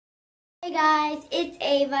Hey guys, it's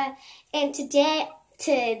Ava, and today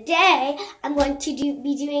I'm going to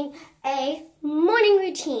be doing a morning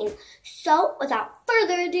routine. So, without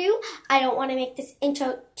further ado, I don't want to make this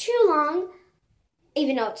intro too long,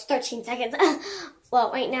 even though it's 13 seconds.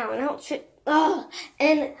 Well, right now it's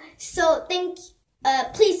and so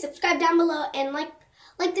please subscribe down below and like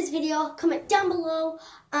this video. Comment down below.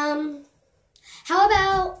 How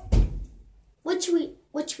about what should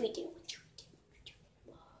we do?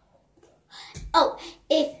 Oh,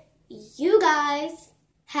 if you guys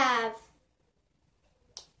have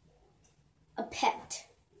a pet,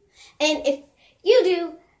 and if you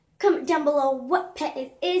do, comment down below what pet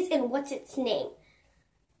it is and what's its name.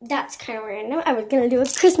 That's kind of random. I was gonna do a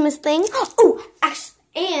Christmas thing. Oh, actually,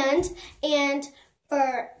 and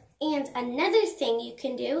another thing you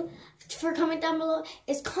can do for comment down below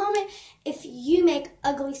is comment if you make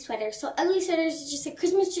ugly sweaters. So ugly sweaters is just a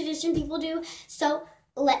Christmas tradition people do. So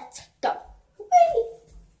let's go.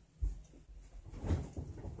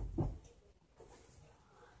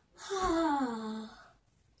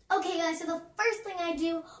 Okay guys, so the first thing I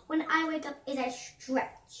do when I wake up is I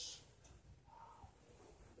stretch.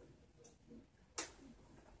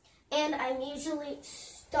 And I'm usually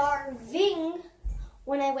starving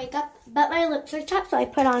when I wake up, but my lips are chapped, so I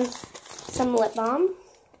put on some lip balm.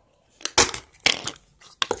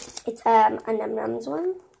 It's a Num Nums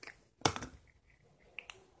one.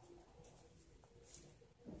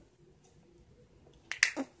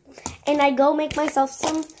 And I go make myself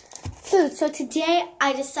some food. So today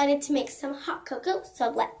I decided to make some hot cocoa. So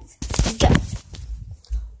let's go.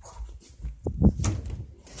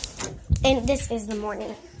 And this is the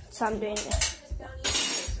morning. So I'm doing this.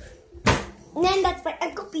 And then that's my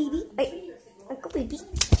Uncle Baby. Wait, Uncle Baby.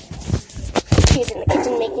 He's in the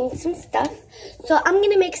kitchen making some stuff. So I'm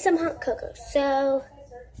going to make some hot cocoa. So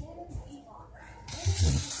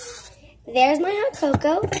there's my hot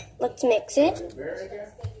cocoa. Let's mix it.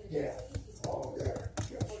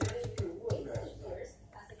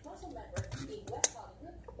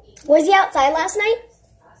 Was he outside last night?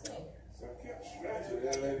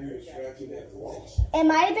 It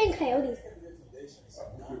might have been coyotes.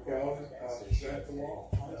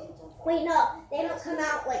 Wait, no, they don't come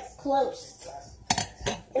out like close.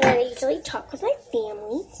 And I usually talk with my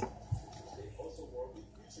family.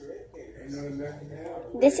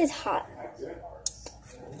 This is hot.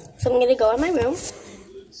 So I'm gonna go in my room.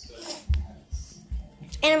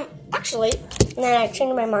 And actually, then I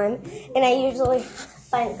changed my mind, and I usually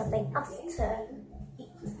find something else to eat.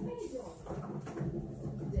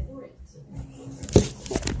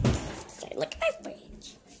 So I look at my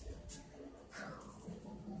fridge,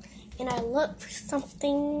 and I look for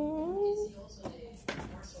something,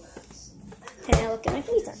 and I look at my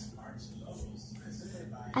freezer.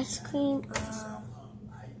 Ice cream,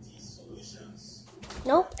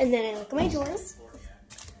 nope, and then I look at my drawers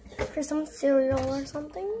for some cereal or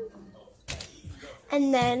something.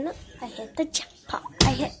 And then I hit the jackpot.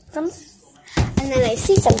 I hit some, and then I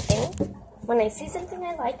see something. When I see something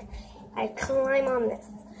I like, I climb on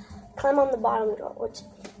the bottom drawer, which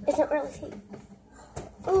isn't really safe.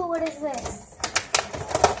 Ooh, what is this?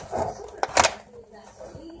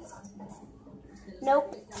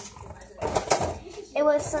 Nope. It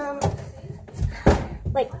was some,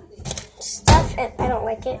 like, stuff, and I don't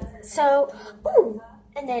like it. So, ooh.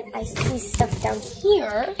 And then I see stuff down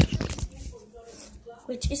here,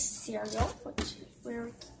 which is cereal, which we're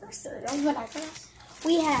keep cereal, whatever.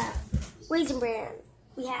 We have Raisin Bran,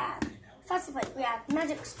 we have Frosted Flakes, we have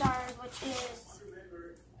Magic Stars, which is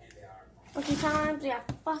Lucky Charms, we have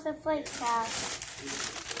Frosted Flakes, we have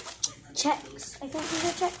Chex, I think these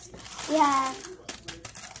are Chex. We have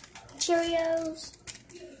Cheerios,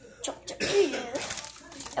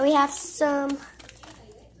 Cheerios, and we have some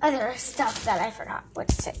other stuff that I forgot what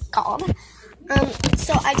it's called.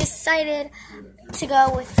 So I decided to go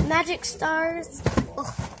with Magic Stars.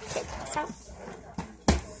 Oh, take this out.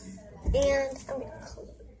 And I'm gonna close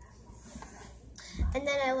it. And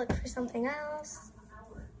then I look for something else.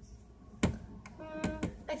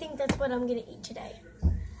 I think that's what I'm gonna eat today.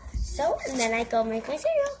 So, and then I go make my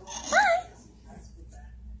cereal. Bye!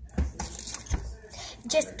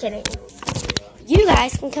 Just kidding. You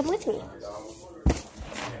guys can come with me.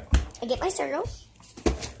 I get my cereal.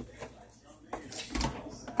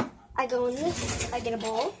 I go in this. I get a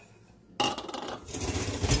bowl.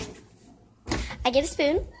 I get a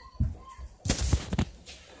spoon.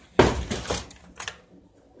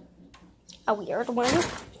 A weird one.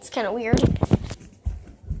 It's kind of weird.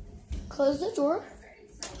 Close the door.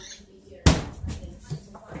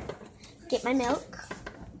 Get my milk.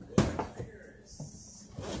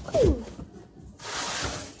 Ooh.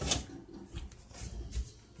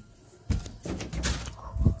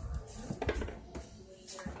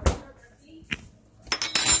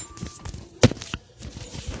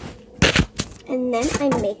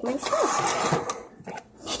 then I make my sauce.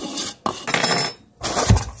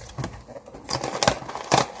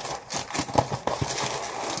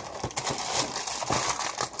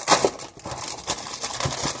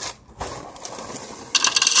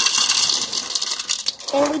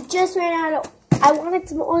 And we just ran out of, I wanted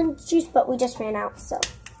some orange juice, but we just ran out, so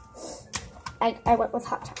I went with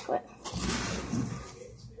hot chocolate.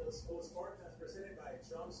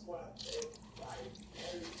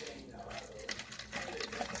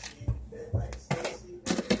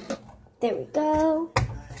 There we go.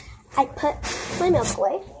 I put my milk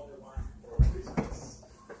away.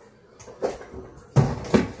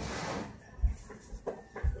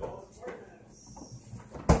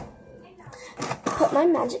 Put my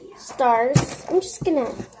magic stars. I'm just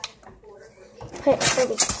gonna put it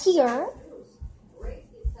over here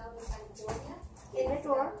in the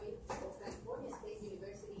drawer.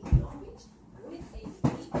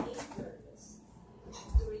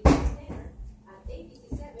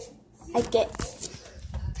 I get,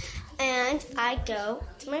 and I go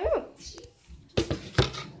to my room.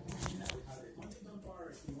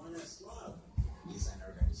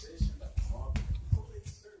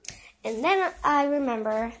 And then I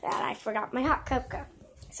remember that I forgot my hot cocoa,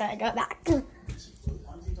 so I go back.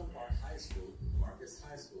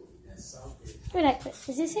 Where did I put?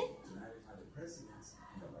 Is this it?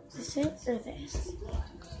 Is this it or this?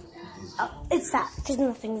 Oh, it's that, because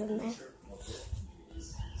nothing's in there.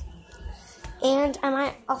 And I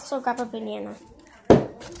might also grab a banana. Hey,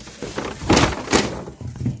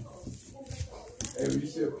 when you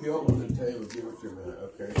see a peel on the table, give it to me,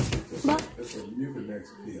 okay? What? It's a Mucinex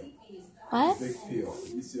peel. What? Big peel.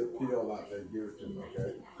 If you see a peel out there, give it to me,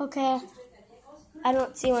 okay? Okay. I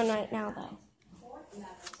don't see one right now, though.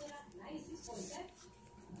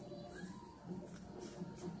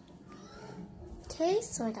 Okay,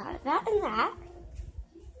 so I got that and that.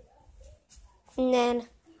 And then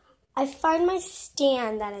I find my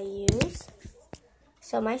stand that I use.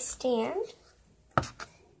 So my stand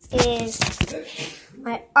is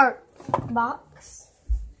my art box,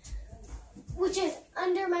 which is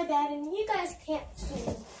under my bed, and you guys can't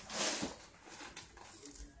see.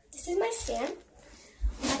 This is my stand.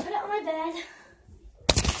 I put it on my bed.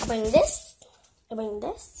 I bring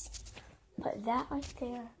this. Put that right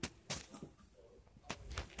there.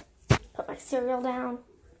 Put my cereal down.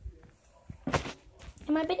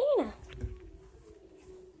 And my banana.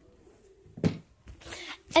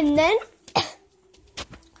 And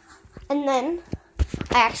then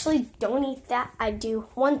I actually don't eat that. I do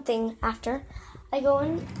one thing after. I go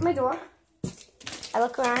in my drawer. I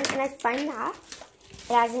look around and I find that.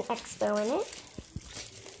 It has an expo in it.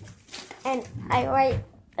 And I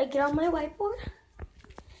get on my whiteboard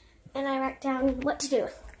and I write down what to do.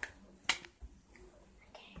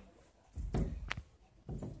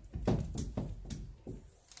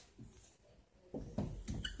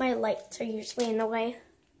 My lights are usually in the way.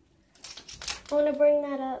 I want to bring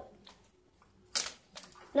that up.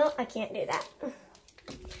 No, I can't do that.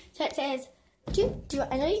 So it says,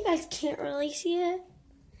 I know you guys can't really see it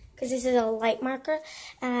because this is a light marker.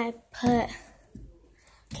 And I put,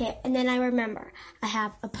 okay, and then I remember I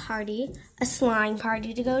have a slime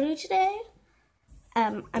party to go to today.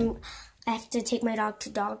 I have to take my dog to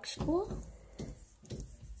dog school.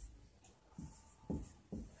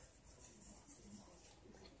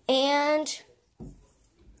 And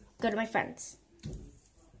go to my friends.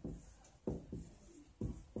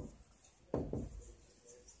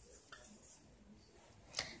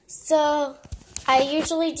 So I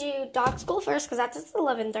usually do dog school first because that's at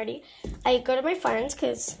 11:30. I go to my friends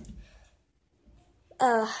because,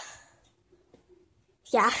 I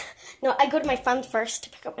go to my friends first to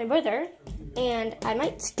pick up my brother, and I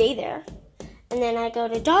might stay there. And then I go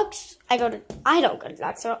to dogs. I don't go to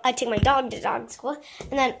dog school. I take my dog to dog school.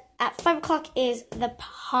 And then at 5 o'clock is the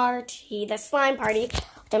party, the slime party,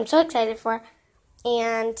 which I'm so excited for.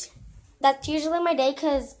 And that's usually my day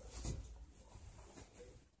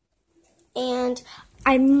and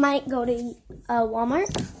I might go to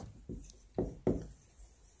Walmart.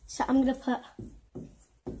 So I'm going to put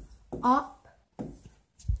op,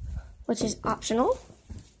 which is optional.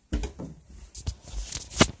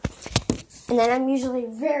 And then I'm usually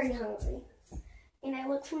very hungry. And I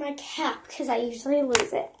look for my cap because I usually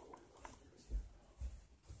lose it.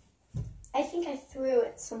 I think I threw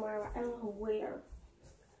it somewhere. I don't know where.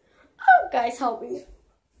 Oh, guys, help me.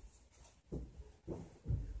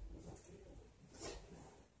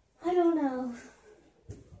 I don't know.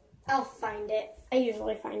 I'll find it. I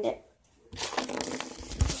usually find it.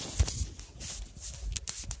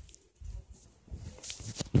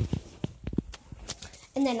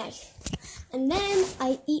 And then and then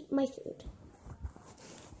I eat my food.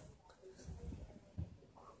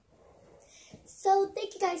 So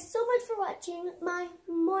thank you guys so much for watching my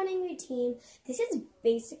morning routine. This is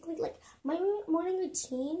basically like my morning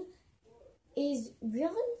routine is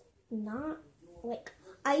really not like,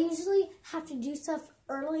 I usually have to do stuff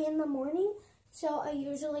early in the morning, so I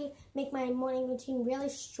usually make my morning routine really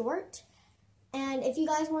short. And if you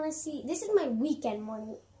guys want to see, this is my weekend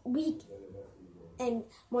morning routine.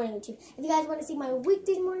 If you guys want to see my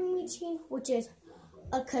weekday morning routine, which is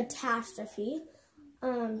a catastrophe,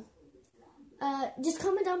 just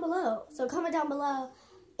comment down below. So comment down below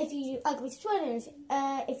if you do ugly sweaters,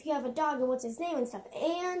 if you have a dog and what's his name and stuff,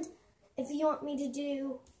 and if you want me to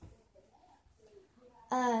do,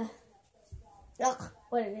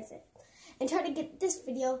 what is it? And try to get this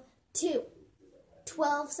video to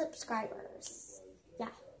 12 subscribers. Yeah,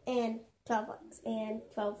 and 12 likes, and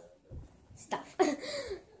 12 stuff,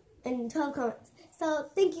 and 12 comments. So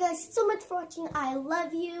thank you guys so much for watching. I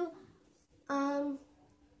love you.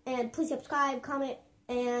 And please subscribe, comment,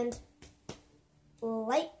 and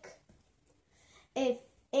like.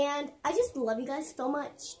 And I just love you guys so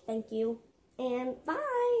much. Thank you. And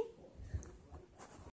bye.